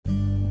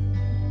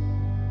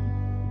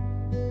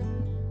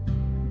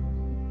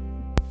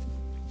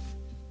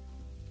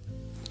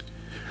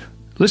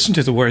Listen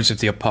to the words of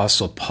the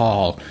Apostle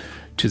Paul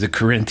to the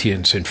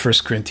Corinthians in 1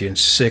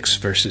 Corinthians 6,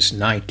 verses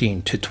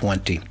 19 to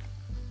 20.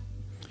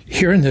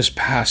 Here in this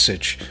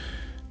passage,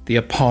 the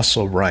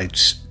apostle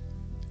writes,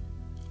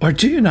 "Or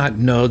do you not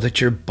know that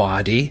your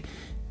body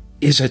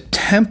is a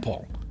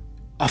temple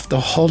of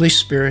the Holy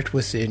Spirit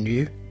within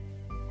you,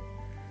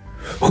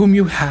 whom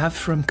you have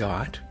from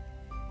God?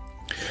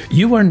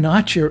 You are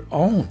not your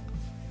own,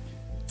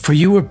 for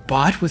you were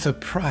bought with a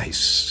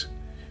price.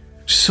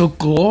 So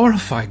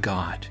glorify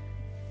God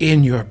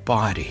in your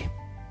body."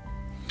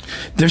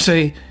 There's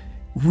a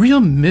real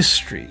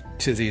mystery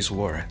to these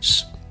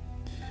words.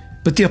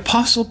 But the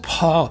Apostle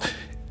Paul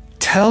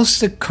tells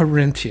the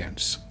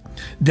Corinthians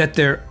that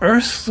their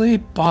earthly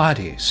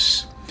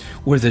bodies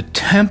were the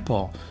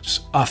temples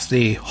of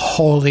the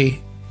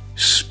Holy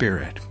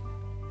Spirit,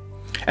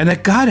 and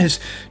that God has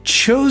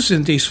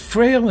chosen these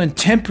frail and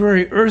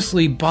temporary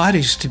earthly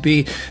bodies to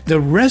be the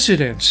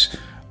residence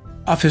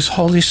of His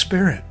Holy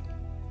Spirit.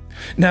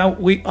 Now,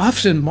 we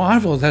often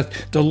marvel that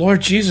the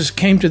Lord Jesus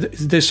came to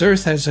this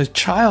earth as a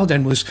child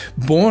and was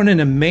born in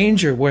a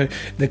manger where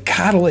the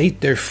cattle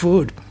ate their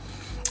food.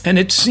 And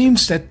it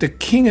seems that the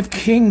King of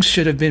Kings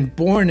should have been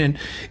born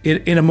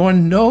in a more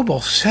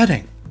noble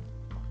setting.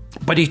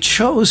 But He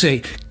chose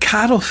a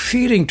cattle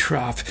feeding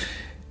trough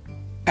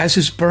as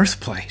His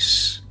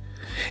birthplace.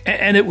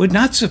 And it would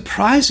not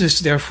surprise us,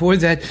 therefore,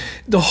 that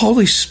the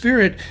Holy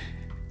Spirit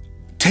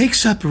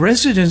takes up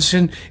residence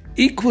in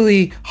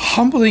equally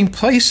humbling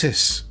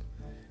places.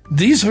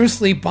 These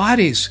earthly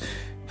bodies,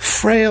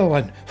 frail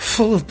and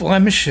full of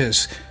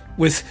blemishes,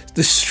 with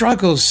the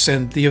struggles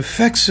and the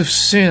effects of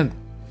sin.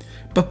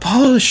 But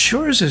Paul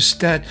assures us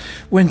that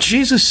when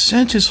Jesus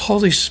sent His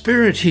Holy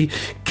Spirit, He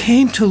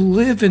came to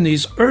live in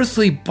these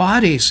earthly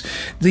bodies,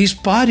 these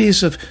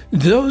bodies of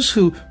those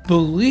who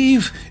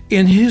believe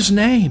in His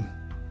name.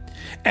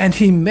 And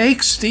He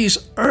makes these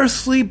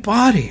earthly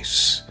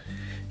bodies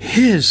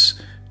His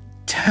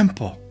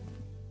temple.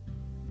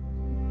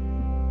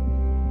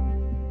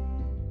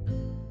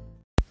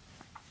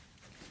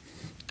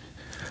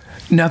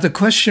 Now, the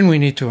question we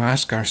need to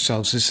ask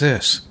ourselves is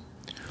this: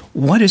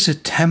 what is a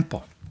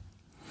temple?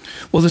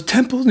 Well, the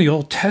temple in the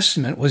Old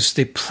Testament was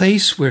the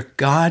place where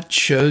God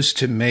chose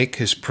to make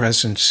His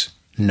presence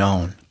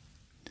known.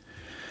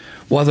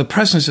 While the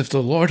presence of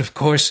the Lord, of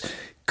course,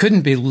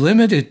 couldn't be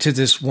limited to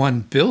this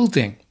one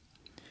building,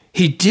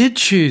 He did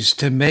choose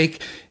to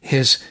make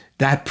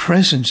that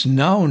presence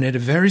known in a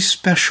very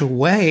special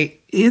way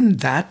in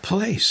that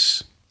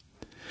place.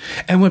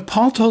 And when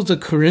Paul told the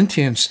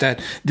Corinthians that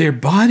their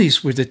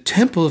bodies were the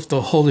temple of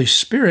the Holy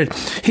Spirit,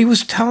 he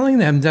was telling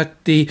them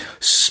that the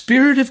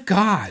Spirit of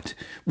God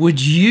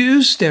would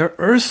use their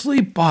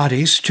earthly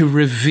bodies to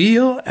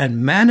reveal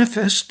and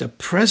manifest the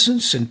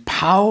presence and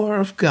power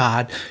of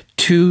God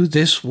to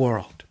this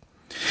world.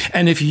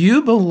 And if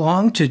you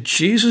belong to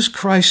Jesus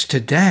Christ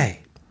today,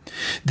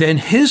 then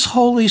His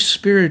Holy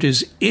Spirit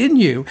is in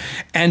you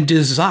and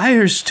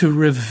desires to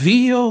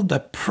reveal the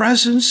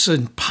presence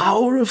and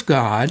power of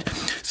God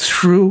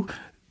through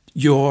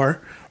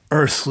your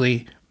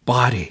earthly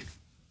body.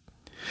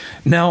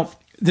 Now,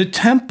 the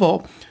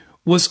temple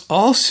was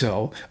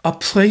also a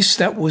place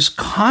that was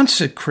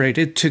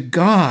consecrated to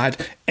God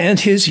and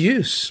His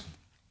use.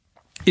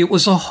 It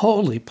was a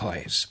holy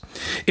place.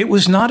 It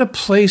was not a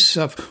place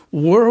of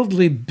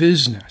worldly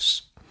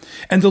business.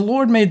 And the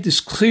Lord made this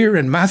clear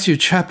in Matthew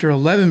chapter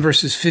 11,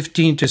 verses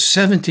 15 to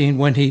 17,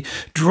 when He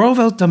drove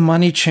out the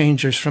money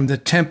changers from the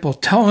temple,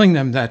 telling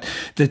them that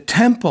the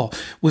temple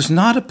was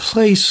not a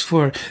place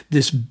for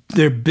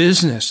their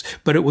business,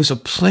 but it was a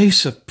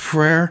place of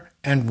prayer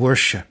and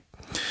worship.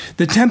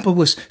 The temple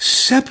was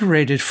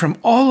separated from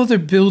all other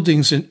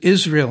buildings in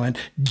Israel and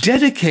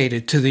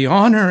dedicated to the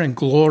honor and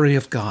glory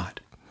of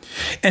God.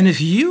 And if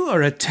you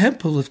are a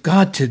temple of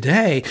God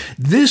today,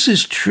 this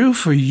is true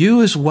for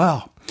you as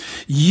well.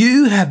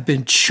 You have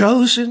been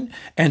chosen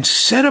and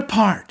set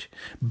apart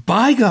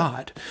by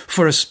God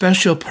for a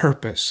special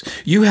purpose.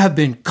 You have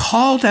been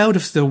called out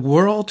of the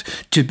world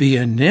to be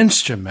an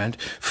instrument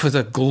for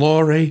the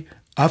glory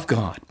of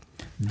God.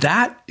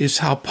 That is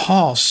how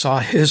Paul saw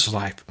his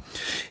life.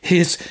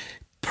 His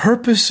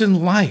purpose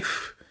in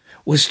life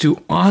was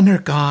to honor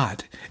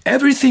God.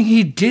 Everything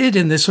he did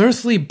in this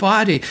earthly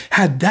body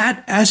had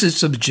that as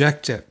its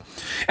objective.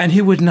 And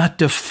he would not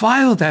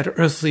defile that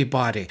earthly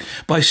body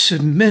by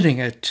submitting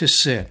it to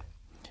sin.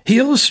 He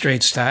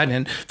illustrates that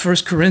in 1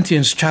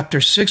 Corinthians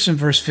chapter 6 and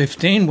verse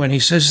 15 when he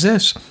says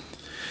this: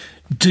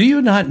 "Do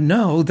you not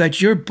know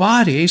that your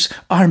bodies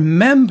are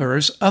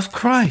members of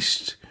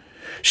Christ?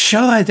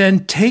 Shall I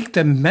then take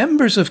the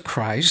members of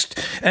Christ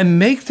and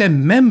make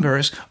them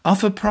members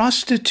of a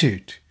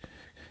prostitute?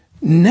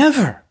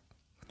 Never."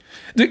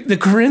 The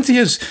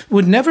Corinthians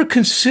would never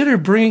consider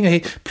bringing a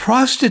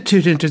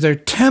prostitute into their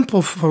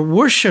temple for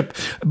worship,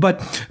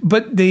 but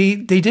they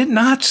did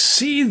not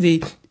see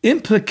the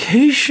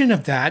implication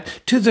of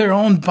that to their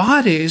own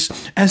bodies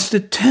as the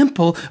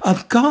temple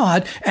of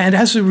God, and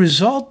as a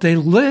result, they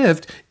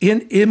lived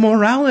in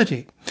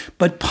immorality.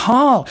 But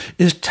Paul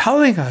is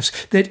telling us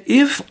that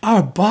if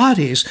our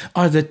bodies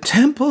are the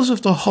temples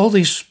of the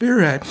Holy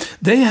Spirit,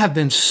 they have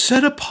been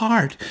set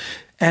apart,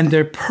 and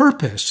their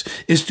purpose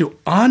is to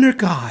honor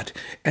God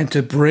and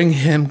to bring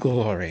Him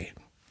glory.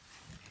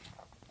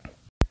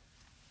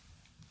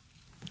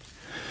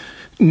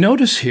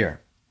 Notice here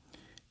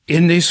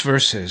in these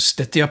verses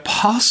that the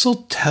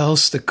apostle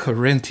tells the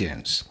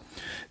Corinthians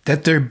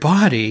that their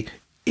body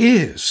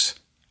is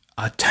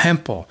a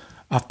temple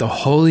of the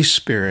Holy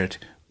Spirit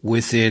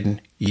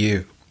within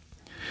you.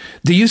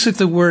 The use of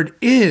the word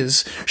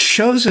is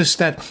shows us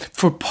that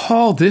for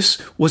Paul, this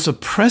was a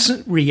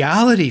present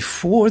reality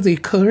for the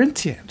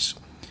Corinthians.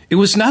 It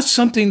was not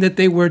something that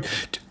they would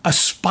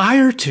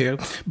aspire to,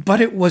 but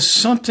it was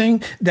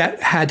something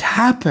that had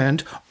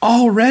happened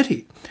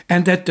already,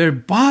 and that their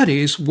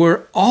bodies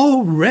were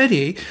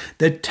already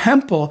the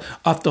temple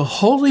of the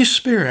Holy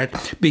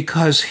Spirit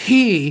because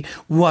He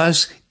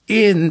was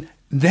in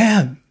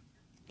them.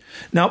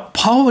 Now,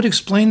 Paul would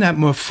explain that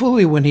more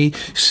fully when he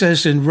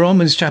says in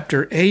Romans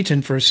chapter 8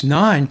 and verse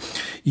 9,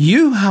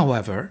 "You,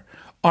 however,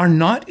 are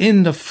not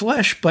in the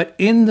flesh, but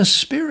in the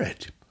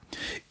Spirit.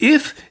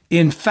 If,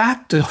 in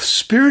fact, the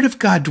Spirit of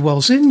God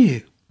dwells in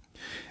you,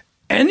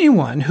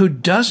 anyone who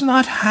does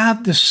not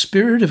have the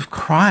Spirit of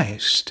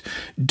Christ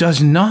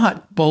does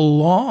not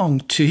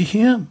belong to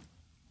Him."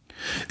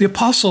 The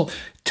apostle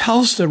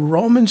tells the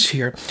Romans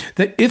here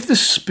that if the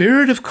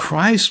Spirit of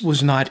Christ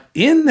was not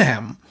in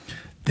them,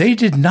 they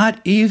did not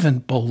even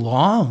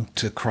belong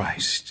to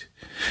Christ.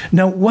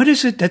 Now, what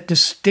is it that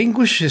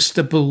distinguishes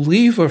the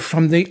believer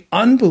from the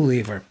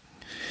unbeliever?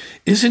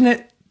 Isn't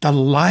it the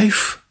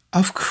life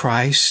of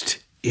Christ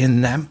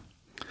in them?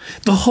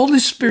 The Holy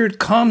Spirit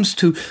comes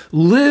to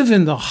live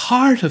in the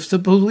heart of the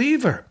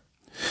believer.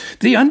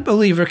 The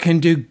unbeliever can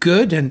do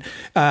good and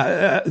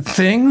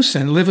things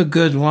and live a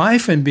good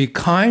life and be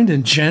kind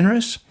and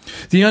generous.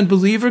 The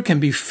unbeliever can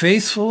be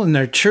faithful in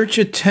their church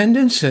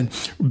attendance and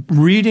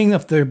reading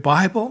of their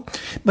Bible.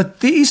 But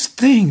these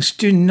things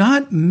do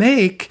not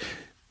make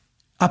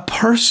a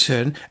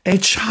person a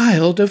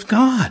child of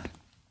God.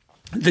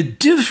 The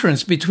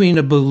difference between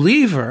a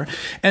believer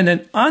and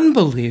an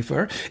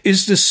unbeliever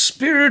is the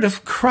Spirit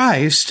of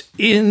Christ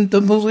in the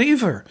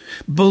believer.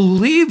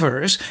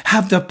 Believers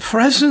have the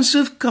presence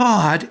of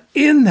God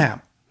in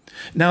them.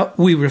 Now,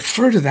 we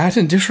refer to that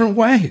in different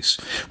ways.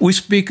 We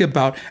speak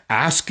about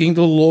asking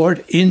the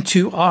Lord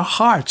into our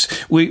hearts.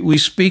 We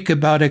speak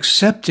about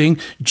accepting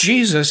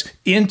Jesus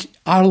in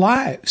our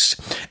lives.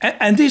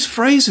 And these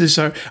phrases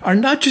are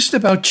not just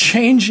about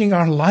changing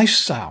our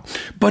lifestyle,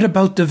 but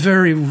about the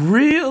very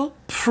real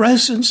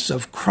presence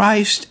of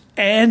Christ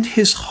and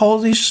His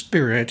Holy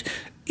Spirit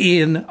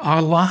in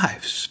our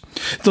lives.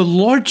 The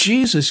Lord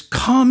Jesus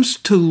comes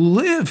to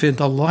live in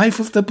the life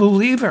of the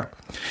believer.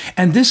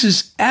 And this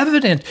is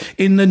evident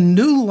in the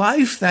new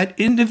life that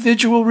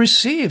individual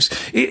receives.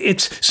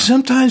 It's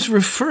sometimes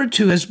referred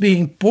to as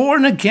being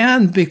born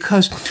again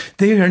because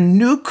they are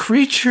new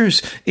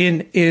creatures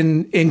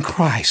in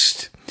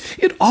Christ.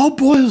 It all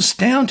boils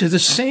down to the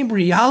same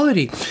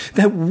reality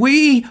that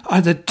we are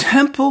the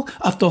temple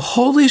of the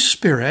Holy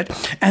Spirit,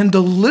 and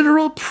the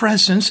literal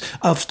presence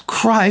of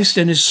Christ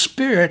and His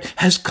Spirit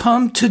has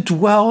come to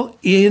dwell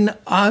in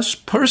us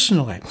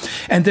personally.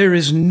 And there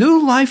is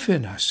new life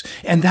in us,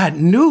 and that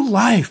new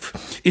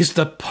life is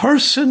the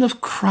person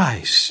of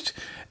Christ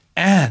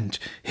and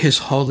His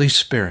Holy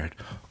Spirit.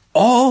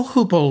 All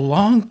who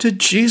belong to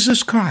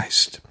Jesus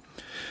Christ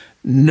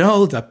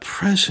know the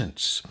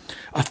presence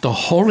of the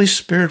Holy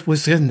Spirit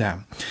within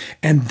them,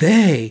 and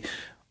they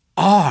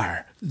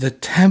are the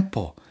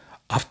temple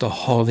of the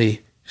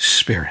Holy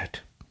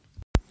Spirit.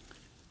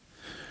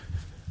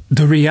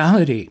 The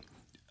reality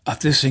of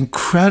this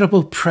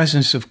incredible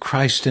presence of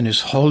Christ and His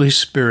Holy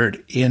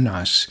Spirit in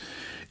us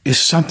is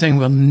something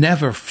we'll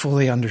never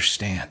fully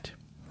understand.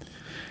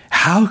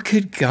 How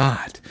could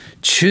God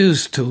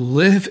choose to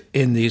live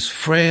in these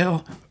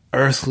frail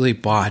earthly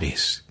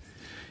bodies?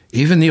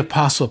 Even the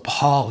Apostle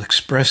Paul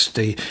expressed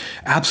the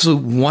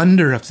absolute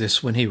wonder of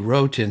this when he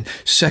wrote in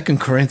 2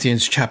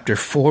 Corinthians chapter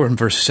 4 and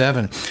verse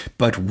 7,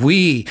 "But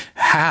we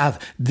have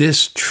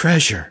this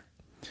treasure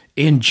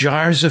in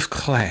jars of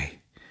clay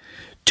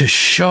to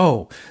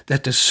show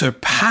that the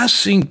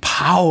surpassing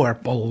power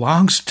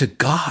belongs to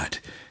God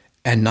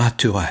and not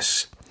to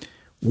us.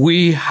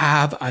 We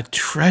have a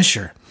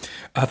treasure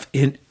of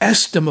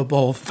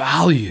inestimable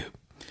value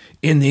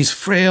in these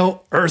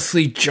frail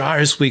earthly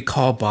jars we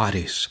call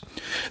bodies.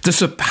 The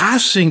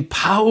surpassing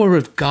power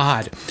of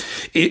God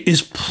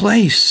is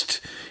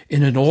placed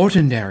in an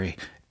ordinary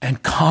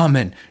and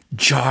common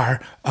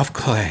jar of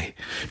clay,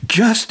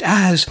 just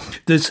as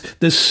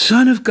the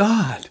Son of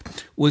God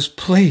was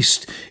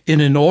placed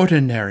in an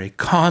ordinary,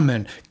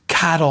 common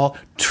cattle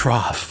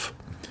trough.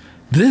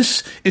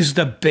 This is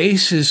the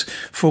basis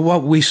for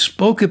what we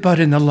spoke about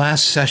in the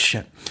last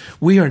session.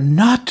 We are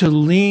not to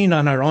lean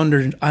on our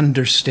own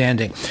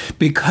understanding,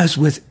 because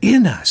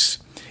within us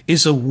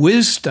is a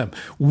wisdom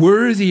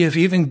worthy of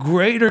even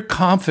greater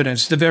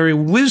confidence, the very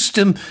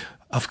wisdom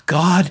of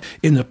God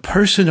in the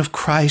person of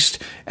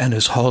Christ and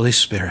his Holy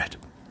Spirit.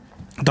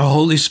 The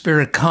Holy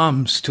Spirit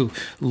comes to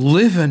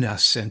live in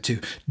us and to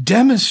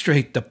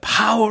demonstrate the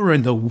power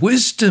and the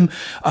wisdom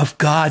of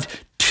God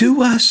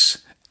to us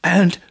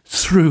and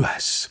through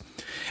us.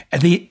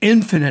 And the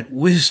infinite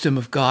wisdom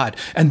of God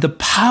and the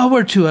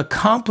power to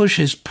accomplish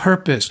his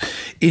purpose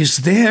is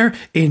there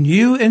in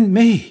you and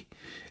me,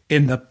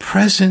 in the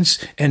presence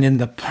and in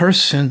the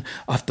person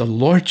of the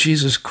Lord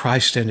Jesus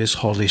Christ and his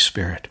Holy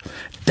Spirit.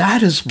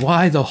 That is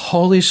why the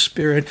Holy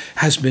Spirit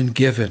has been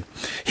given.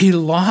 He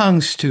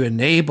longs to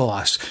enable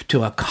us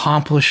to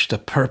accomplish the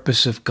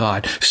purpose of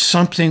God,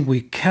 something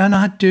we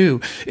cannot do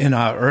in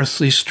our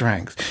earthly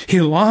strength.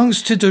 He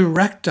longs to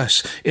direct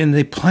us in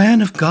the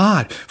plan of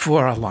God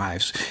for our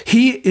lives.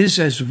 He is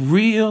as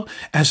real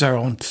as our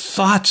own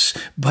thoughts,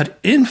 but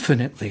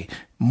infinitely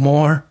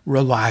more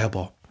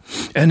reliable.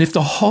 And if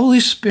the Holy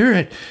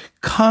Spirit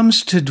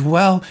comes to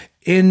dwell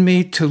in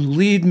me, to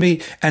lead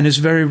me, and his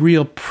very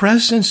real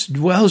presence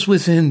dwells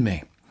within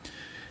me,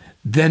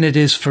 then it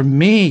is for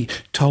me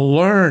to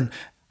learn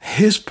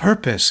his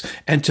purpose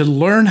and to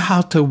learn how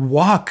to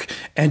walk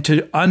and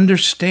to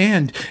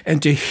understand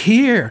and to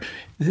hear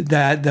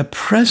that the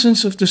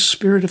presence of the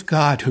Spirit of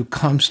God who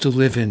comes to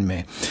live in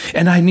me.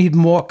 And I need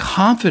more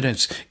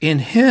confidence in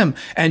him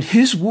and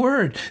his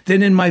word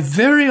than in my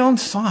very own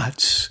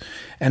thoughts.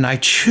 And I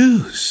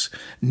choose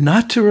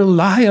not to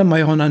rely on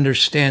my own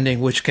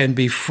understanding, which can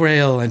be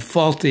frail and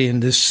faulty and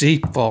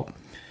deceitful,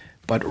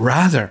 but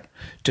rather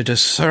to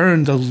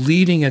discern the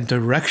leading and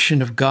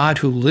direction of God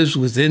who lives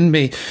within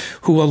me,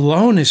 who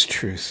alone is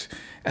truth,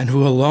 and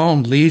who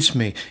alone leads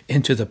me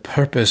into the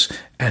purpose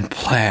and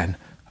plan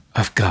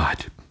of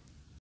God.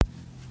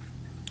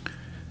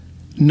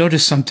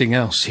 Notice something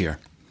else here.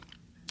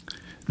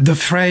 The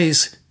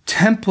phrase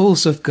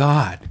temples of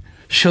God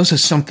shows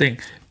us something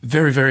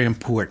very, very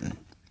important.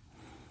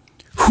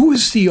 Who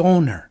is the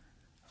owner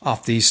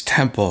of these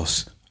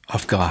temples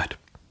of God?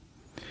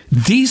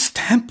 These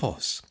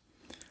temples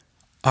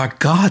are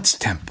God's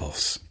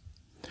temples.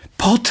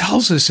 Paul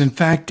tells us, in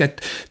fact,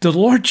 that the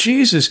Lord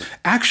Jesus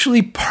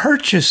actually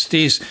purchased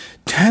these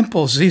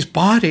temples, these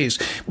bodies,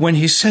 when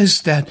he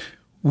says that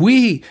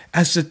we,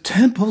 as the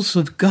temples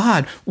of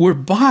God, were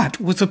bought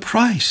with a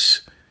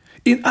price.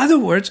 In other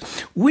words,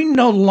 we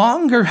no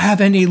longer have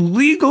any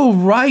legal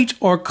right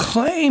or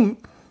claim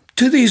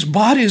to these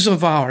bodies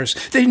of ours.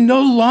 They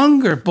no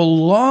longer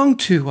belong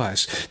to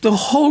us. The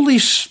Holy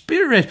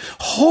Spirit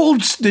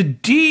holds the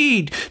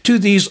deed to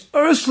these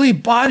earthly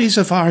bodies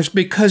of ours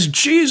because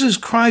Jesus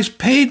Christ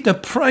paid the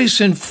price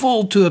in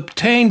full to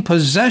obtain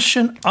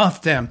possession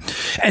of them.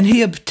 And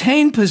he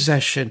obtained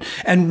possession.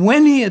 And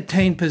when he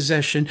obtained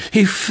possession,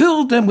 he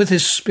filled them with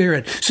his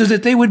Spirit so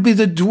that they would be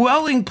the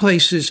dwelling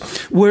places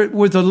where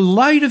the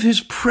light of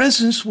his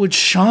presence would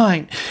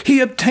shine.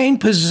 He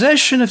obtained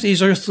possession of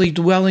these earthly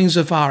dwellings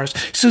of ours,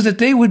 so that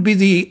they would be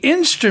the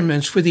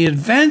instruments for the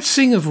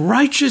advancing of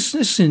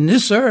righteousness in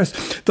this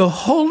earth. The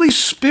Holy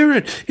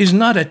Spirit is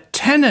not a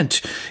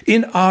tenant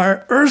in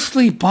our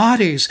earthly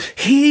bodies.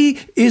 He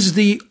is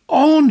the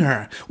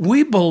owner.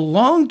 We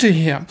belong to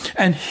him,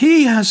 and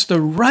he has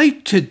the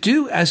right to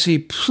do as he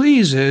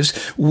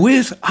pleases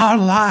with our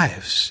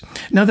lives.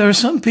 Now, there are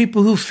some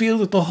people who feel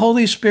that the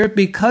Holy Spirit,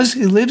 because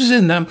he lives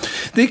in them,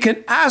 they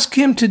can ask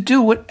him to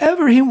do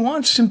whatever he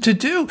wants him to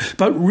do,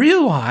 but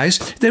realize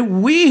that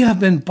we have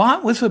been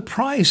bought with a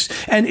price,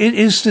 and it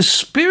is the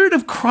Spirit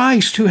of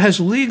Christ who has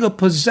legal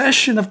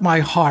possession of my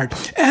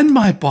heart and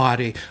my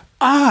body.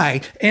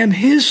 I am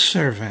his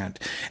servant,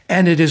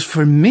 and it is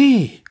for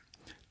me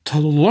to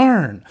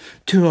learn,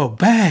 to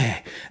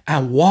obey,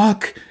 and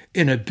walk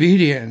in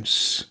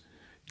obedience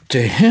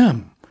to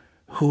him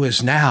who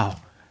is now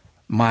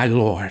my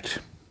Lord.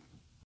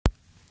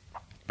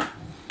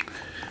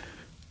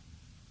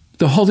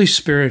 The Holy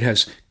Spirit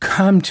has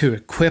come to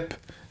equip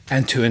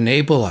and to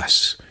enable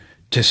us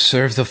to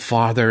serve the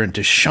Father and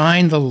to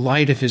shine the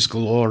light of his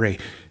glory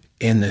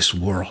in this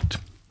world.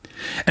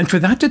 And for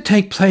that to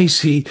take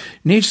place, he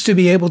needs to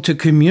be able to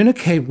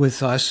communicate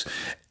with us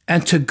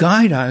and to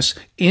guide us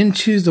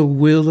into the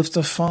will of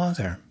the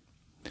Father.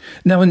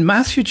 Now, in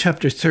Matthew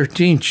chapter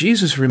 13,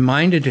 Jesus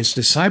reminded his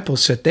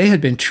disciples that they had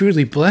been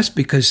truly blessed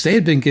because they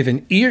had been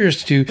given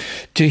ears to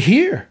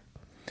hear.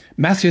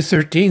 Matthew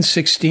 13,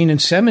 16,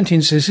 and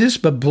 17 says this,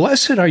 "But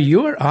blessed are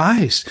your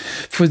eyes,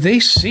 for they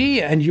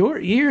see, and your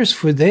ears,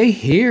 for they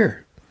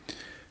hear.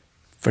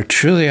 For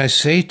truly I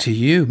say to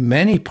you,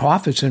 many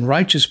prophets and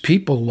righteous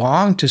people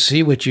longed to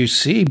see what you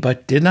see,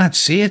 but did not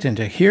see it, and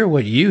to hear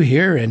what you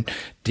hear, and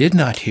did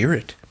not hear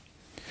it."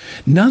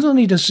 Not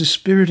only does the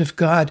Spirit of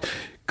God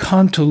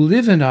come to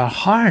live in our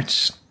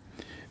hearts,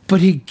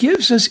 but he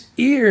gives us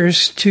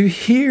ears to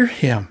hear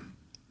him.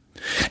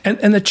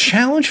 And the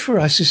challenge for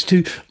us is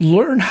to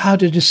learn how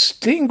to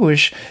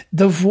distinguish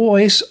the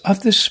voice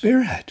of the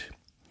Spirit.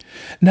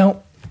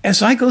 Now,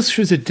 as I go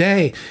through the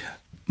day,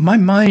 my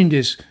mind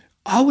is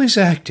always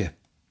active,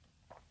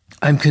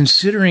 I'm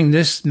considering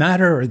this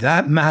matter or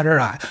that matter.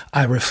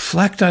 I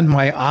reflect on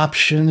my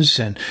options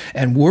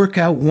and work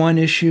out one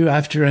issue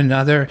after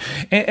another.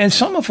 And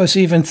some of us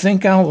even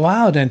think out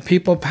loud, and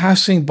people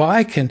passing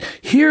by can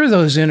hear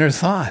those inner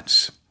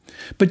thoughts.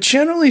 But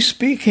generally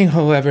speaking,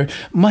 however,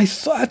 my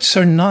thoughts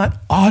are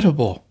not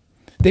audible.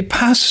 They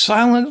pass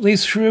silently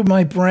through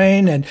my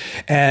brain, and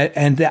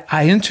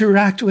I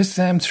interact with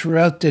them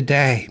throughout the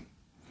day.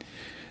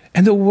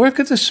 And the work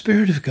of the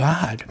Spirit of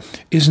God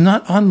is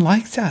not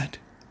unlike that.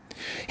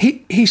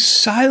 He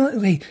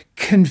silently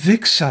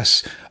convicts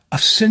us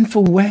of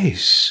sinful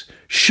ways,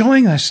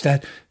 showing us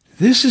that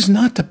this is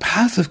not the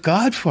path of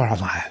God for our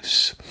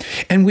lives.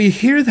 And we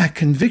hear that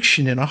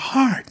conviction in our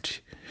heart.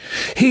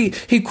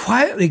 He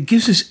quietly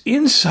gives us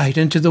insight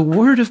into the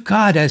Word of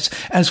God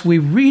as we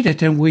read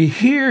it and we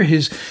hear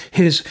his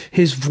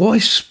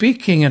voice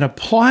speaking and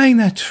applying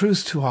that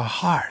truth to our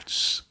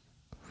hearts.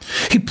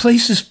 He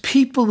places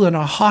people in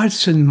our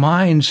hearts and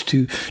minds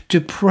to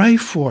pray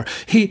for.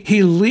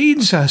 He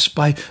leads us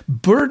by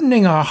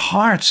burdening our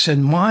hearts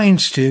and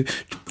minds to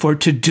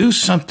do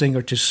something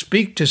or to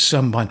speak to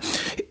someone.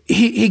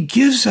 He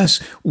gives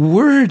us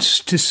words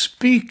to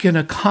speak in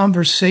a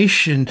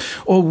conversation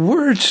or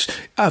words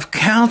of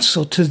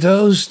counsel to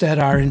those that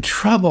are in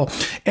trouble.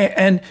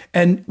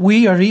 And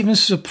we are even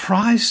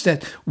surprised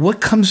at what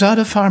comes out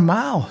of our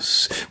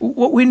mouths.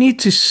 What we need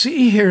to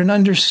see here and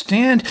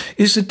understand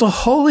is that the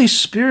Holy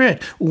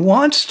Spirit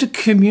wants to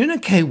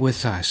communicate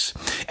with us.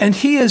 And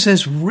He is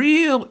as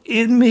real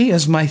in me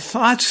as my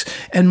thoughts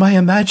and my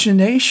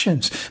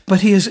imaginations, but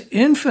He is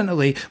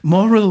infinitely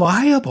more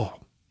reliable.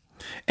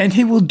 And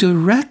He will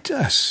direct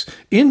us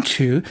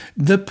into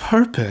the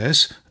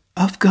purpose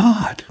of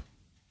God.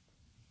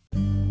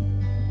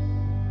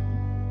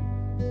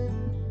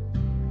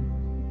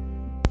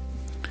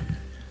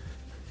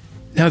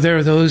 Now, there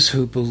are those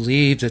who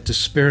believe that the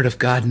Spirit of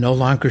God no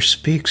longer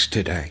speaks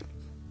today.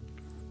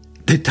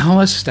 They tell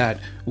us that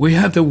we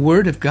have the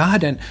Word of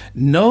God and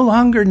no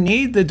longer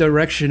need the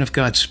direction of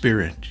God's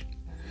Spirit.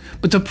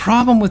 But the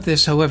problem with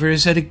this, however,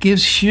 is that it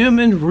gives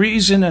human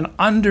reason and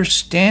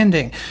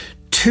understanding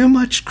too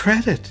much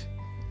credit.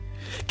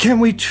 Can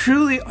we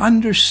truly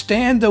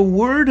understand the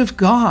Word of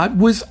God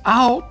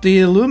without the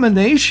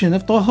illumination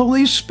of the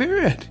Holy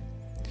Spirit?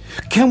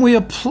 Can we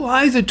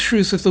apply the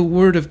truth of the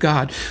Word of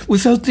God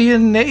without the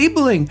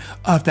enabling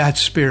of that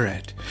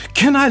Spirit?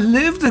 Can I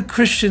live the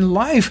Christian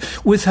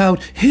life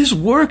without His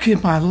work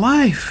in my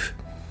life?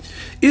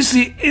 Is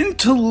the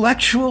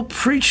intellectual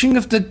preaching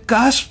of the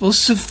gospel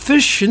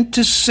sufficient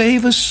to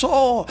save a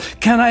soul?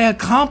 Can I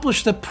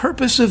accomplish the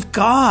purpose of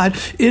God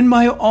in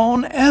my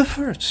own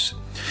efforts?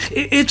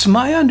 It's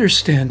my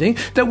understanding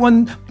that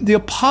when the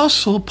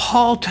Apostle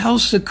Paul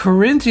tells the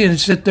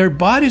Corinthians that their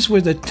bodies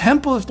were the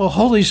temple of the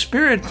Holy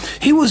Spirit,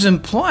 he was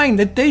implying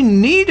that they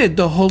needed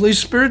the Holy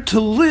Spirit to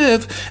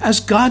live as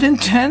God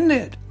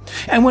intended.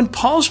 And when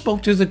Paul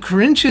spoke to the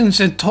Corinthians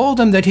and told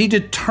them that he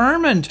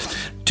determined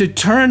to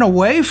turn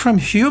away from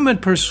human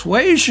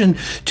persuasion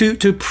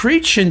to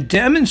preach in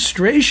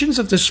demonstrations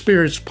of the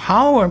Spirit's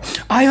power,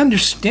 I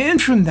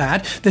understand from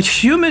that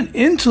human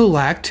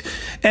intellect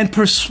and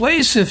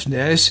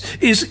persuasiveness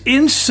is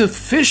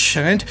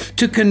insufficient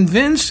to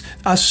convince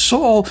a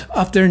soul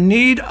of their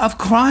need of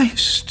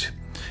Christ.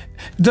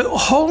 The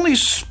Holy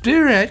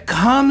Spirit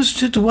comes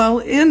to dwell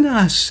in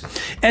us,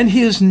 and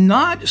He is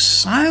not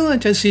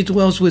silent as He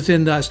dwells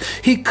within us.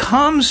 He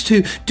comes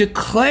to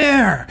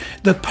declare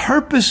the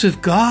purpose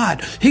of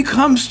God. He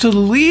comes to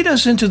lead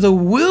us into the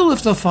will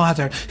of the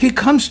Father. He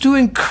comes to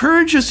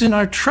encourage us in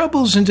our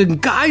troubles and to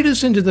guide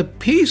us into the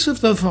peace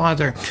of the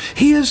Father.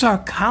 He is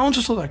our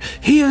counselor.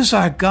 He is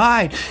our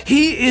guide.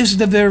 He is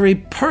the very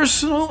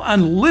personal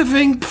and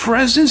living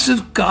presence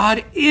of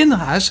God in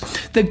us,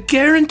 the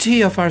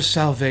guarantee of our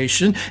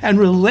salvation and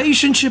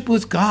relationship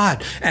with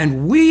God.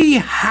 And we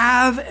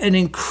have an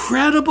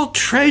incredible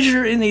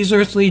treasure in these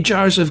earthly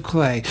jars of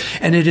clay.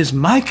 And it is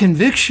my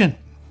conviction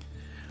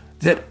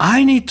that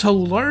I need to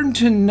learn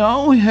to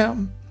know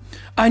Him.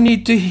 I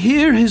need to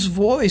hear His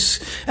voice,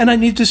 and I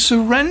need to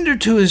surrender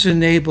to His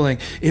enabling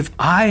if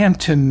I am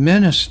to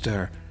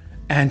minister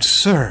and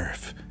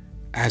serve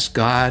as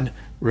God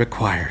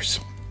requires.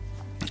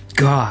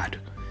 God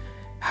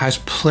has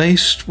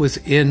placed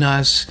within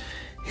us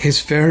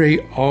His very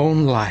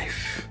own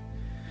life.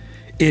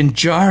 In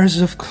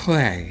jars of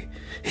clay,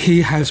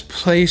 He has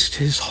placed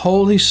His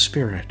Holy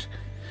Spirit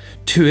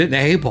to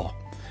enable,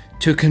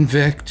 to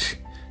convict,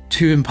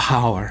 to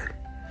empower.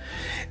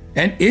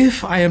 And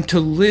if I am to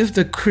live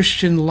the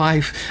Christian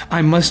life,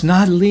 I must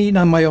not lean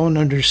on my own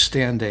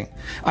understanding.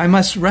 I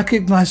must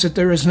recognize that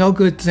there is no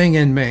good thing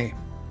in me.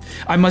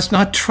 I must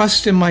not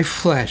trust in my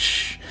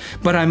flesh,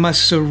 but I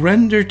must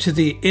surrender to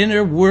the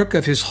inner work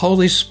of His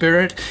Holy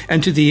Spirit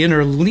and to the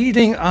inner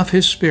leading of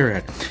His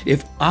Spirit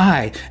if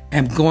I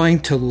am going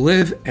to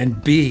live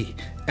and be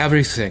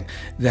everything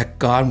that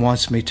God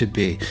wants me to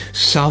be.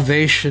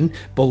 Salvation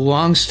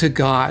belongs to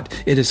God.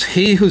 It is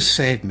He who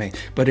saved me,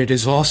 but it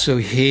is also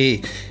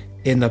He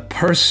in the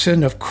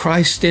person of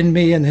Christ in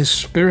me and His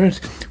Spirit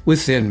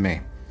within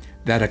me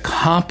that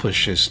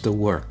accomplishes the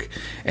work.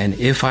 And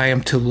if I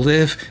am to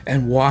live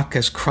and walk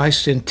as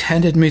Christ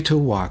intended me to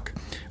walk,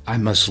 I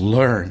must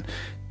learn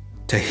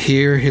to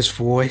hear his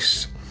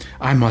voice.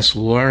 I must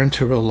learn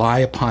to rely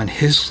upon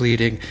his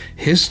leading,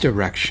 his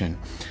direction.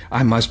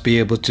 I must be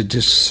able to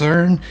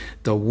discern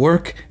the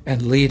work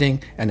and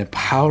leading and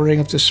empowering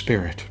of the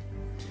Spirit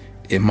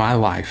in my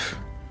life.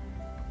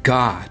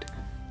 God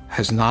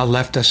has not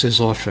left us as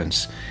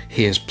orphans.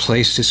 He has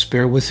placed his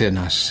Spirit within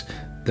us,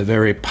 the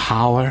very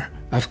power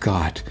of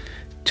God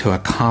to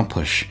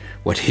accomplish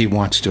what he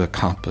wants to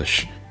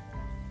accomplish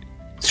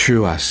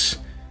through us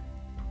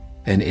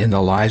and in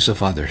the lives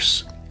of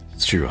others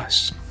through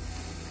us.